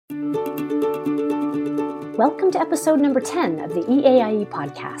Welcome to episode number 10 of the EAIE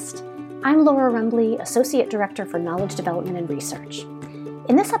podcast. I'm Laura Rumbley, Associate Director for Knowledge Development and Research.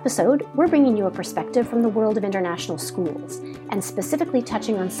 In this episode, we're bringing you a perspective from the world of international schools, and specifically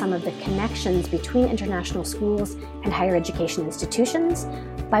touching on some of the connections between international schools and higher education institutions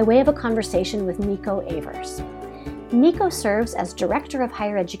by way of a conversation with Nico Evers. Nico serves as Director of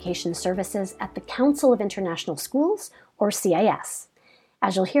Higher Education Services at the Council of International Schools, or CIS.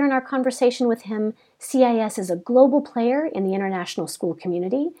 As you'll hear in our conversation with him, CIS is a global player in the international school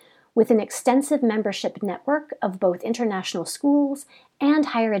community with an extensive membership network of both international schools and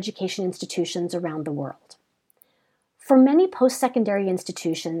higher education institutions around the world. For many post-secondary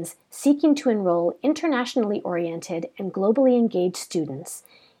institutions seeking to enroll internationally oriented and globally engaged students,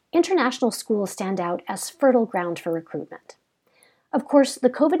 international schools stand out as fertile ground for recruitment. Of course, the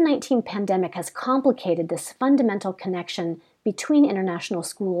COVID-19 pandemic has complicated this fundamental connection between international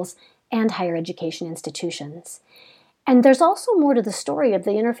schools and higher education institutions. And there's also more to the story of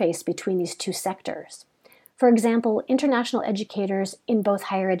the interface between these two sectors. For example, international educators in both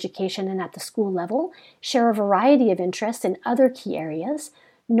higher education and at the school level share a variety of interests in other key areas,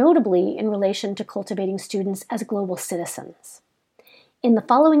 notably in relation to cultivating students as global citizens. In the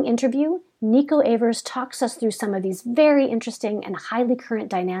following interview, Nico Evers talks us through some of these very interesting and highly current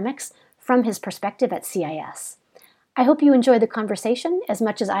dynamics from his perspective at CIS. I hope you enjoy the conversation as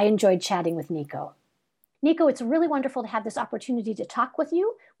much as I enjoyed chatting with Nico. Nico, it's really wonderful to have this opportunity to talk with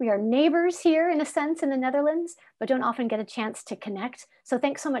you. We are neighbors here, in a sense, in the Netherlands, but don't often get a chance to connect. So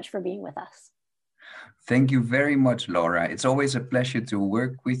thanks so much for being with us. Thank you very much, Laura. It's always a pleasure to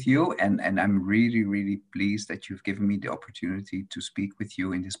work with you, and I'm really, really pleased that you've given me the opportunity to speak with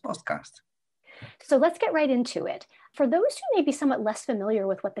you in this podcast. So let's get right into it. For those who may be somewhat less familiar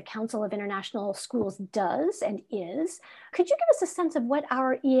with what the Council of International Schools does and is, could you give us a sense of what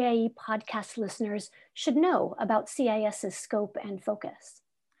our EAE podcast listeners should know about CIS's scope and focus?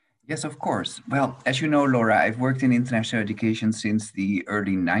 Yes, of course. Well, as you know, Laura, I've worked in international education since the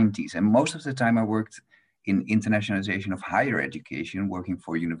early 90s, and most of the time I worked in internationalization of higher education, working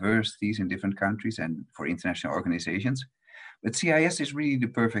for universities in different countries and for international organizations. But CIS is really the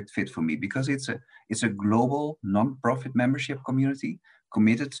perfect fit for me because it's a global non-profit membership community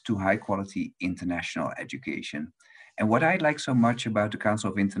committed to high quality international education. And what I like so much about the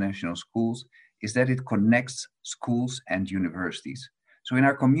Council of International Schools is that it connects schools and universities. So in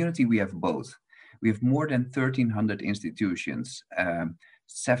our community, we have both. We have more than 1,300 institutions,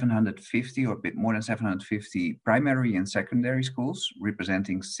 750 or a bit more than 750 primary and secondary schools,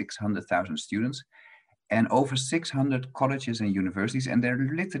 representing 600,000 students, and over 600 colleges and universities, and they're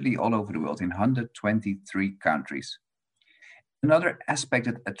literally all over the world in 123 countries. Another aspect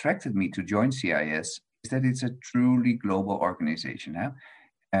that attracted me to join CIS is that it's a truly global organization.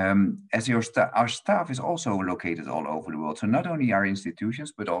 As our staff is also located all over the world, so not only our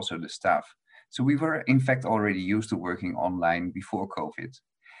institutions, but also the staff. So we were, in fact, already used to working online before COVID.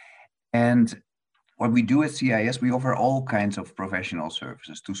 And what we do at CIS, we offer all kinds of professional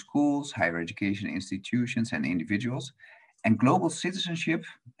services to schools, higher education institutions, and individuals. And global citizenship,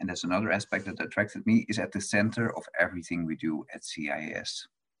 and that's another aspect that attracted me, is at the center of everything we do at CIS.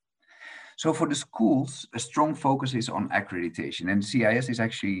 So for the schools, a strong focus is on accreditation, and CIS is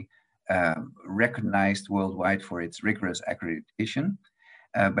actually recognized worldwide for its rigorous accreditation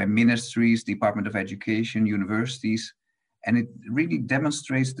by ministries, Department of Education, universities, and it really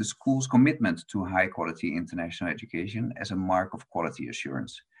demonstrates the school's commitment to high quality international education as a mark of quality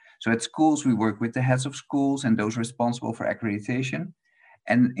assurance. So at schools, we work with the heads of schools and those responsible for accreditation.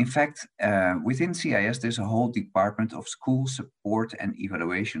 And in fact, within CIS, there's a whole department of school support and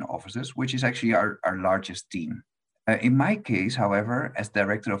evaluation officers, which is actually our largest team. In my case, however, as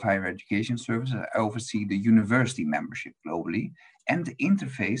Director of Higher Education Services, I oversee the university membership globally and the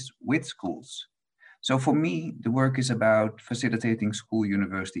interface with schools. So for me, the work is about facilitating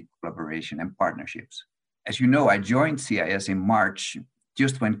school-university collaboration and partnerships. As you know, I joined CIS in March,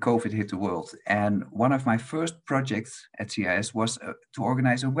 just when COVID hit the world. And one of my first projects at CIS was to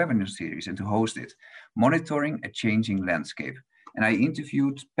organize a webinar series and to host it, Monitoring a Changing Landscape. And I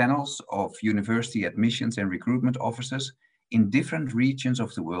interviewed panels of university admissions and recruitment officers in different regions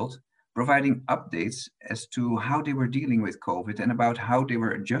of the world, providing updates as to how they were dealing with COVID and about how they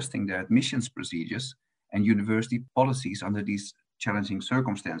were adjusting their admissions procedures and university policies under these challenging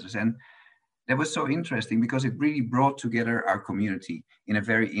circumstances. And that was so interesting because it really brought together our community in a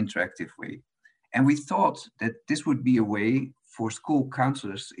very interactive way. And we thought that this would be a way for school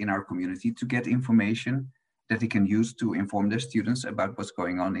counselors in our community to get information that they can use to inform their students about what's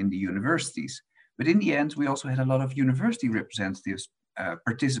going on in the universities. But in the end, we also had a lot of university representatives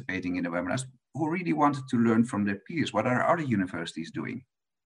participating in the webinars who really wanted to learn from their peers. What are other universities doing?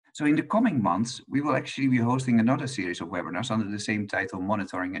 So in the coming months, we will actually be hosting another series of webinars under the same title,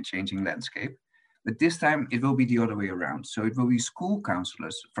 Monitoring a Changing Landscape. But this time it will be the other way around. So it will be school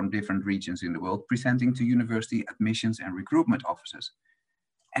counselors from different regions in the world presenting to university admissions and recruitment offices.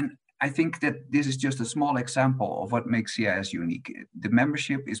 And I think that this is just a small example of what makes CIS unique. The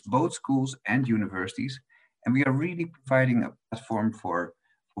membership is both schools and universities, and we are really providing a platform for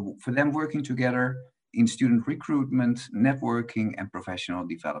them working together in student recruitment, networking, and professional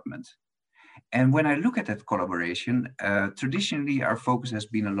development. And when I look at that collaboration, traditionally our focus has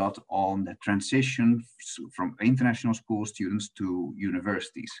been a lot on the transition from international school students to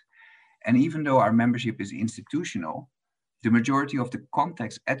universities. And even though our membership is institutional, the majority of the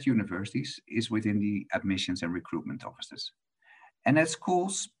context at universities is within the admissions and recruitment offices. And at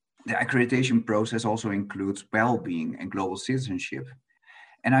schools, the accreditation process also includes well-being and global citizenship.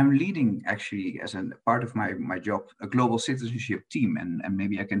 And I'm leading, actually, as a part of my job, a global citizenship team. And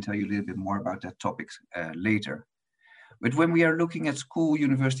maybe I can tell you a little bit more about that topic later. But when we are looking at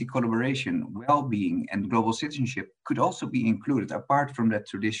school-university collaboration, well-being and global citizenship could also be included apart from that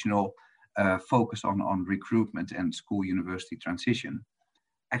traditional focus on recruitment and school-university transition.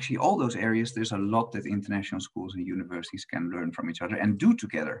 Actually, all those areas, there's a lot that international schools and universities can learn from each other and do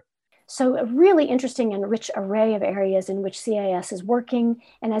together. So a really interesting and rich array of areas in which CIS is working.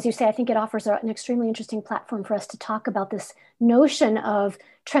 And as you say, I think it offers an extremely interesting platform for us to talk about this notion of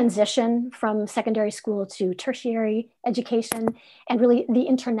transition from secondary school to tertiary education and really the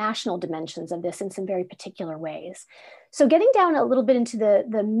international dimensions of this in some very particular ways. So getting down a little bit into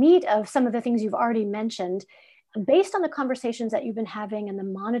the meat of some of the things you've already mentioned, based on the conversations that you've been having and the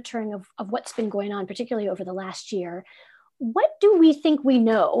monitoring of what's been going on, particularly over the last year, what do we think we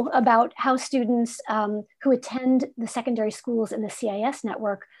know about how students who attend the secondary schools in the CIS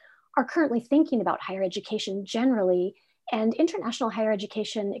network are currently thinking about higher education generally and international higher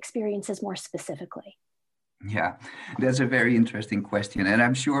education experiences more specifically? Yeah, that's a very interesting question. And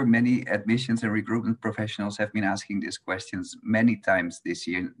I'm sure many admissions and recruitment professionals have been asking these questions many times this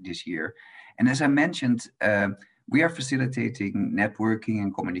year. And as I mentioned, we are facilitating networking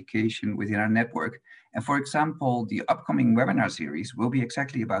and communication within our network. And for example, the upcoming webinar series will be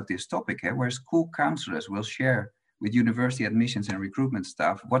exactly about this topic, where school counselors will share with university admissions and recruitment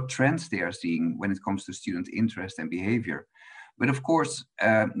staff what trends they are seeing when it comes to student interest and behavior. But of course,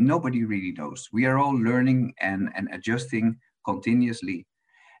 nobody really knows. We are all learning and adjusting continuously.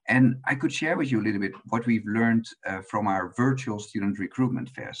 And I could share with you a little bit what we've learned from our virtual student recruitment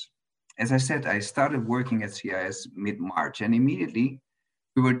fairs. As I said, I started working at CIS mid-March, and immediately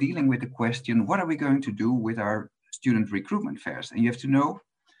we were dealing with the question, what are we going to do with our student recruitment fairs? And you have to know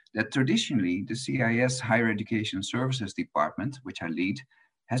that traditionally the CIS Higher Education Services Department, which I lead,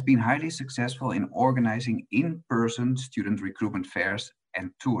 has been highly successful in organizing in-person student recruitment fairs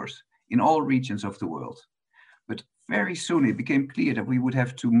and tours in all regions of the world. But very soon it became clear that we would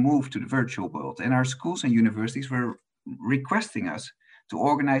have to move to the virtual world, and our schools and universities were requesting us to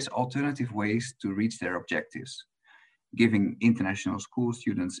organize alternative ways to reach their objectives, giving international school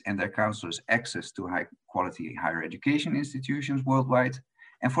students and their counselors access to high-quality higher education institutions worldwide,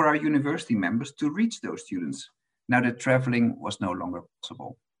 and for our university members to reach those students now that traveling was no longer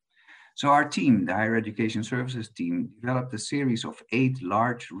possible. So our team, the Higher Education Services team, developed a series of 8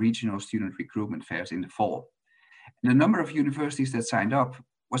 large regional student recruitment fairs in the fall. And the number of universities that signed up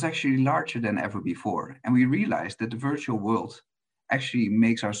was actually larger than ever before. And we realized that the virtual world actually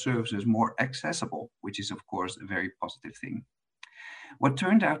makes our services more accessible, which is of course a very positive thing. What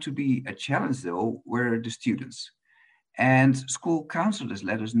turned out to be a challenge though were the students. And school counselors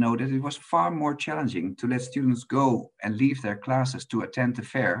let us know that it was far more challenging to let students go and leave their classes to attend the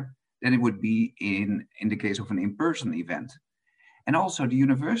fair than it would be in the case of an in-person event. And also the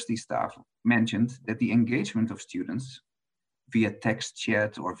university staff mentioned that the engagement of students via text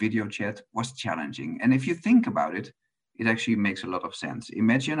chat or video chat was challenging. And if you think about it, it actually makes a lot of sense.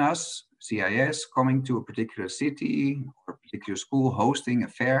 Imagine us, CIS, coming to a particular city or a particular school hosting a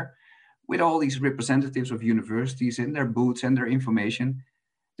fair with all these representatives of universities in their booths and their information.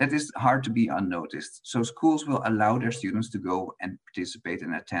 That is hard to be unnoticed. So schools will allow their students to go and participate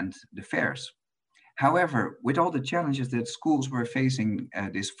and attend the fairs. However, with all the challenges that schools were facing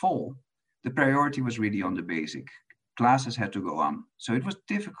this fall, the priority was really on the basic. Classes had to go on. So it was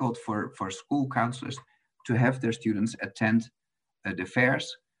difficult for school counselors to have their students attend the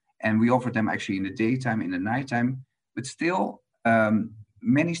fairs. And we offered them actually in the daytime, in the nighttime, but still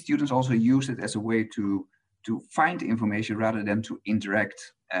many students also use it as a way to find information rather than to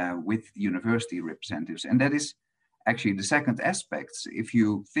interact with university representatives. And that is Actually, the second aspect, if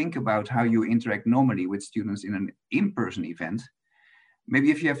you think about how you interact normally with students in an in-person event, maybe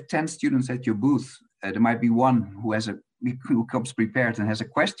if you have 10 students at your booth, there might be one who comes prepared and has a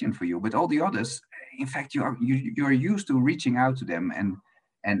question for you, but all the others, in fact, you are used to reaching out to them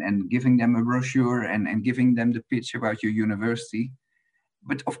and giving them a brochure and giving them the pitch about your university.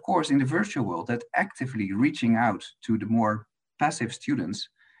 But of course, in the virtual world, that actively reaching out to the more passive students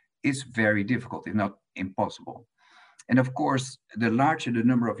is very difficult, if not impossible. And of course, the larger the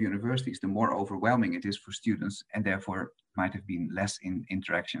number of universities, the more overwhelming it is for students, and therefore might have been less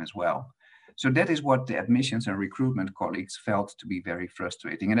interaction as well. So that is what the admissions and recruitment colleagues felt to be very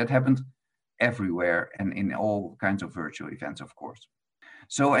frustrating. And that happened everywhere and in all kinds of virtual events, of course.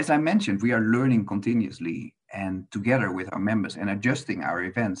 So as I mentioned, we are learning continuously and together with our members and adjusting our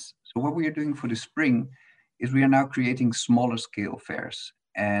events. So what we are doing for the spring is we are now creating smaller scale fairs.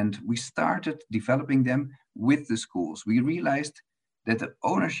 And we started developing them with the schools. We realized that the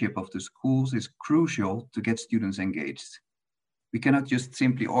ownership of the schools is crucial to get students engaged. We cannot just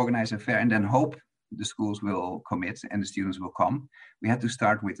simply organize a fair and then hope the schools will commit and the students will come. We had to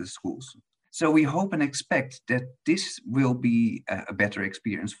start with the schools. So we hope and expect that this will be a better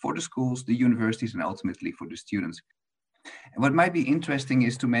experience for the schools, the universities, and ultimately for the students. And what might be interesting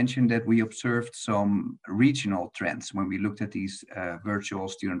is to mention that we observed some regional trends when we looked at these virtual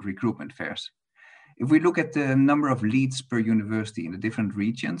student recruitment fairs. If we look at the number of leads per university in the different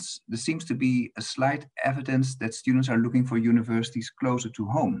regions, there seems to be a slight evidence that students are looking for universities closer to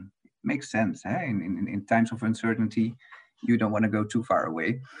home. It makes sense. Eh? In times of uncertainty, you don't want to go too far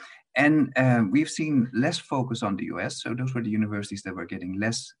away. And we've seen less focus on the US, so those were the universities that were getting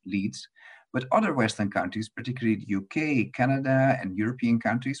less leads. But other Western countries, particularly the UK, Canada, and European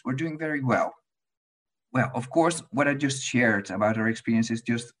countries, were doing very well. Well, of course, what I just shared about our experience is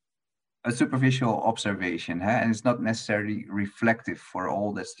just a superficial observation, and it's not necessarily reflective for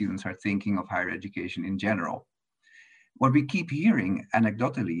all that students are thinking of higher education in general. What we keep hearing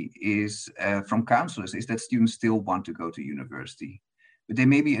anecdotally is from counselors is that students still want to go to university, but they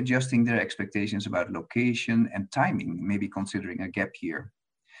may be adjusting their expectations about location and timing, maybe considering a gap year.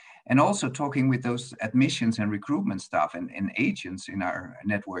 And also talking with those admissions and recruitment staff and agents in our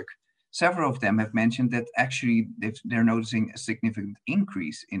network, several of them have mentioned that actually they're noticing a significant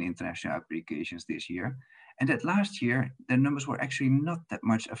increase in international applications this year. And that last year, their numbers were actually not that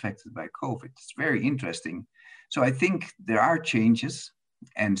much affected by COVID. It's very interesting. So I think there are changes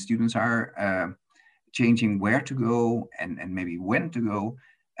and students are changing where to go and maybe when to go,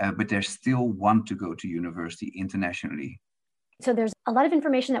 but they still want to go to university internationally. So there's a lot of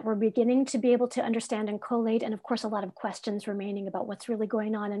information that we're beginning to be able to understand and collate, and of course, a lot of questions remaining about what's really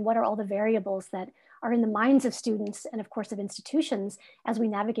going on and what are all the variables that are in the minds of students and of course of institutions as we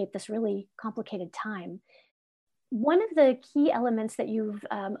navigate this really complicated time. One of the key elements that you've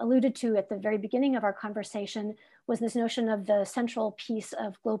alluded to at the very beginning of our conversation was this notion of the central piece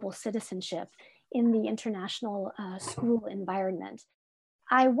of global citizenship in the international school environment.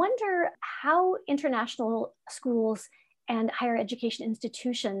 I wonder how international schools and higher education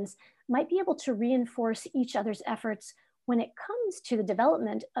institutions might be able to reinforce each other's efforts when it comes to the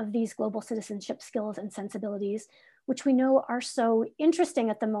development of these global citizenship skills and sensibilities, which we know are so interesting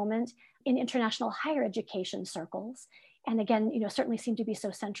at the moment in international higher education circles. And again, certainly seem to be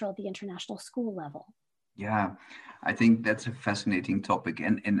so central at the international school level. Yeah, I think that's a fascinating topic.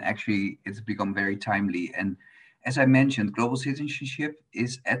 And actually, it's become very timely. And as I mentioned, global citizenship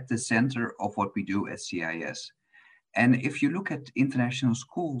is at the center of what we do at CIS. And if you look at international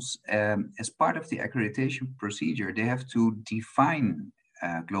schools, as part of the accreditation procedure, they have to define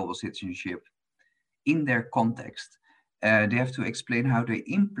global citizenship in their context. They have to explain how they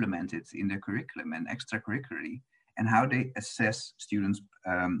implement it in their curriculum and extracurricularly, and how they assess students'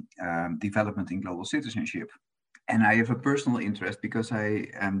 development in global citizenship. And I have a personal interest because I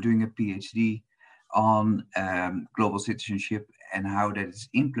am doing a PhD on global citizenship and how that is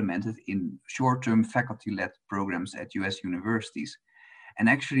implemented in short-term faculty-led programs at US universities. And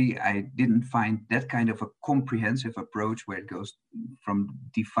actually, I didn't find that kind of a comprehensive approach where it goes from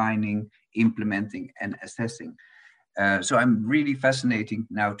defining, implementing, and assessing. So I'm really fascinated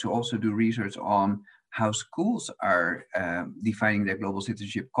now to also do research on how schools are defining their global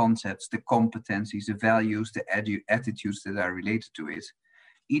citizenship concepts, the competencies, the values, the attitudes that are related to it,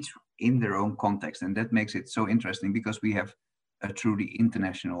 each in their own context. And that makes it so interesting because we have a truly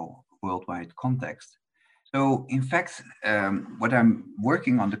international worldwide context. So in fact, what I'm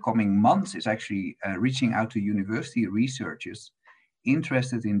working on the coming months is actually reaching out to university researchers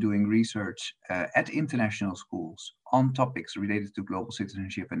interested in doing research at international schools on topics related to global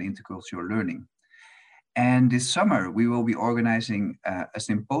citizenship and intercultural learning. And this summer, we will be organizing a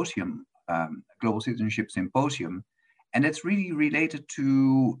symposium, Global Citizenship Symposium, and it's really related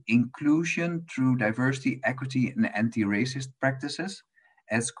to inclusion through diversity, equity, and anti-racist practices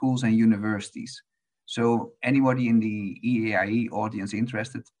at schools and universities. So anybody in the EAIE audience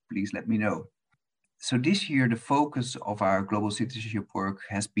interested, please let me know. So this year, the focus of our global citizenship work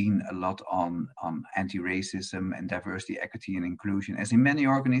has been a lot on anti-racism and diversity, equity, and inclusion, as in many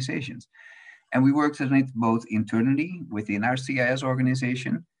organizations. And we worked on it both internally within our CIS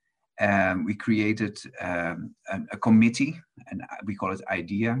organization. We created a committee, and we call it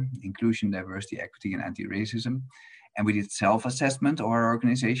IDEA, Inclusion, Diversity, Equity, and Anti-Racism. And we did self-assessment of our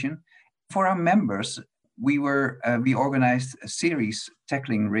organization. For our members, we organized a series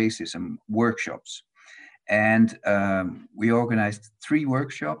tackling racism workshops. And we organized 3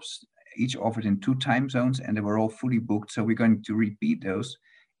 workshops, each offered in 2 time zones, and they were all fully booked. So we're going to repeat those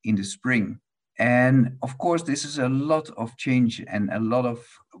in the spring. And of course, this is a lot of change and a lot of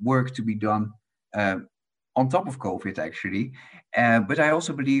work to be done on top of COVID, actually. But I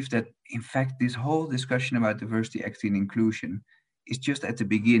also believe that, in fact, this whole discussion about diversity, equity, and inclusion is just at the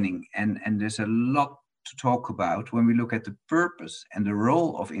beginning. And there's a lot to talk about when we look at the purpose and the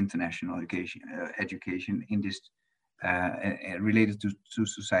role of international education in this related to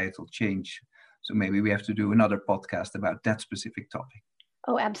societal change. So maybe we have to do another podcast about that specific topic.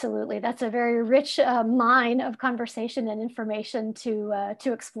 Oh, absolutely. That's a very rich mine of conversation and information to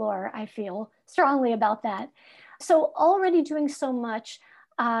explore. I feel strongly about that. So already doing so much,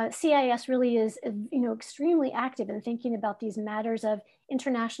 CIS really is, extremely active in thinking about these matters of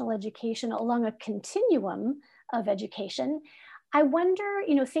international education along a continuum of education. I wonder,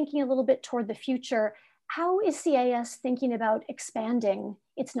 thinking a little bit toward the future, how is CIS thinking about expanding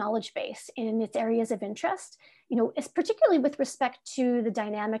its knowledge base in its areas of interest, particularly with respect to the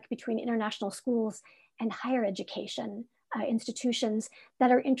dynamic between international schools and higher education institutions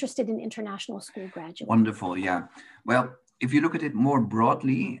that are interested in international school graduates? Wonderful, yeah. Well, if you look at it more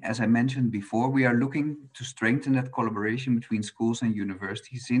broadly, as I mentioned before, we are looking to strengthen that collaboration between schools and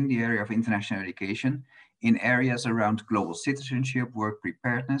universities in the area of international education, in areas around global citizenship, work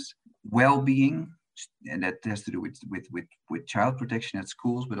preparedness, well-being, and that has to do with child protection at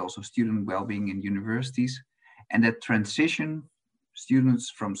schools, but also student well-being in universities, and that transition students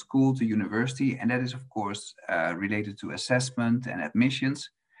from school to university, and that is of course related to assessment and admissions,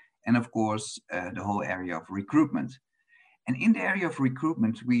 and of course the whole area of recruitment. And in the area of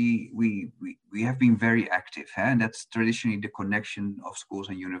recruitment, we have been very active, and that's traditionally the connection of schools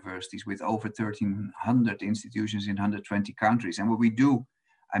and universities with over 1,300 institutions in 120 countries. And what we do,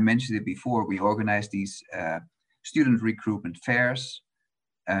 I mentioned it before, we organize these student recruitment fairs,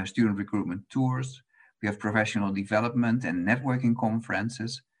 student recruitment tours. We have professional development and networking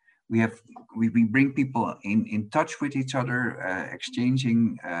conferences. We bring people in touch with each other,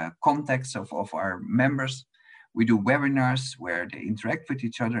 exchanging contacts of our members. We do webinars where they interact with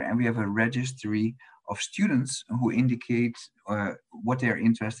each other, and we have a registry of students who indicate what they're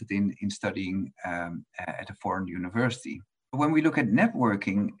interested in studying at a foreign university. When we look at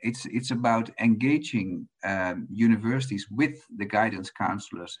networking, it's about engaging universities with the guidance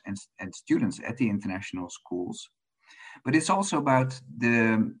counselors and students at the international schools. But it's also about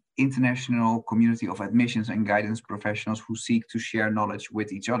the international community of admissions and guidance professionals who seek to share knowledge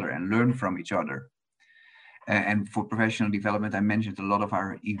with each other and learn from each other. And for professional development, I mentioned a lot of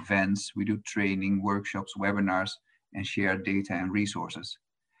our events. We do training, workshops, webinars, and share data and resources.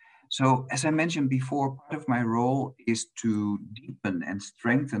 So as I mentioned before, part of my role is to deepen and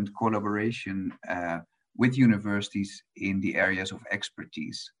strengthen collaboration with universities in the areas of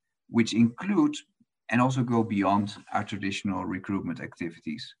expertise, which include and also go beyond our traditional recruitment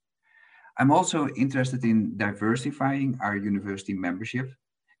activities. I'm also interested in diversifying our university membership,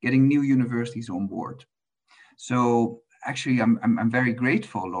 getting new universities on board. So actually, I'm very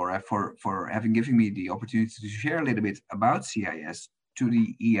grateful, Laura, for having given me the opportunity to share a little bit about CIS to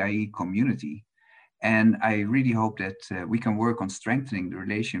the EIE community. And I really hope that we can work on strengthening the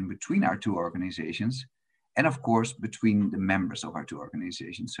relation between our 2 organizations and, of course, between the members of our 2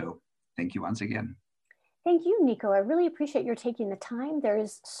 organizations. So thank you once again. Thank you, Nico. I really appreciate your taking the time. There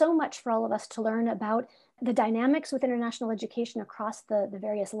is so much for all of us to learn about the dynamics with international education across the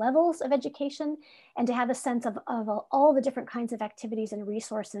various levels of education, and to have a sense of all the different kinds of activities and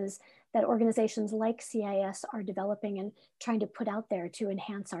resources that organizations like CIS are developing and trying to put out there to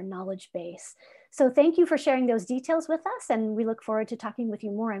enhance our knowledge base. So thank you for sharing those details with us, and we look forward to talking with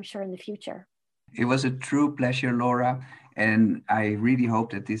you more, I'm sure, in the future. It was a true pleasure, Laura. And I really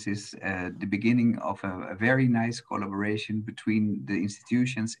hope that this is the beginning of a very nice collaboration between the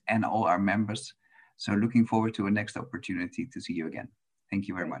institutions and all our members. So looking forward to a next opportunity to see you again. Thank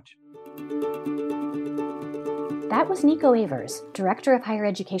you very much. That was Nico Evers, Director of Higher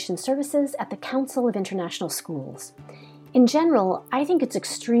Education Services at the Council of International Schools. In general, I think it's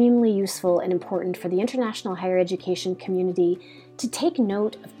extremely useful and important for the international higher education community to take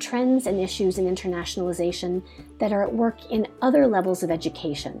note of trends and issues in internationalization that are at work in other levels of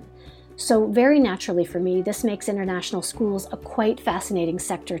education. So very naturally for me, this makes international schools a quite fascinating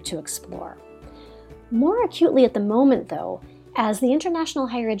sector to explore. More acutely at the moment, though, as the international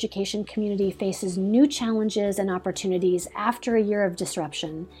higher education community faces new challenges and opportunities after a year of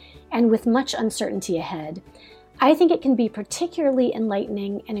disruption, and with much uncertainty ahead, I think it can be particularly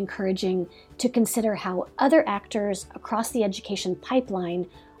enlightening and encouraging to consider how other actors across the education pipeline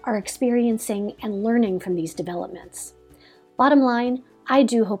are experiencing and learning from these developments. Bottom line, I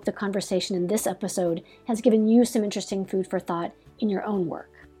do hope the conversation in this episode has given you some interesting food for thought in your own work.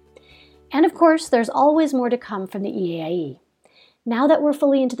 And of course, there's always more to come from the EAIE. Now that we're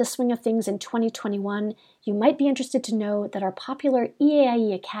fully into the swing of things in 2021, you might be interested to know that our popular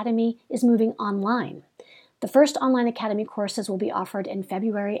EAIE Academy is moving online. The first online Academy courses will be offered in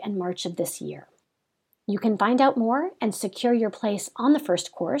February and March of this year. You can find out more and secure your place on the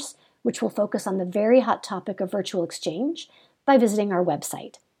first course, which will focus on the very hot topic of virtual exchange, by visiting our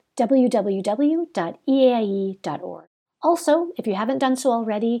website, www.eaie.org. Also, if you haven't done so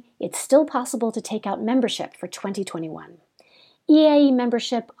already, it's still possible to take out membership for 2021. EAIE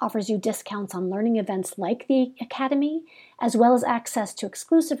membership offers you discounts on learning events like the Academy, as well as access to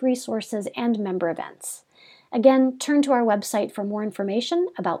exclusive resources and member events. Again, turn to our website for more information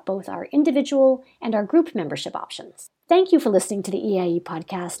about both our individual and our group membership options. Thank you for listening to the EAIE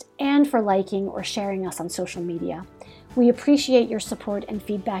podcast and for liking or sharing us on social media. We appreciate your support and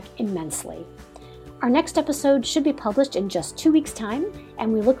feedback immensely. Our next episode should be published in just 2 weeks' time,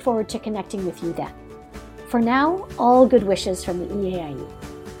 and we look forward to connecting with you then. For now, all good wishes from the EAIE.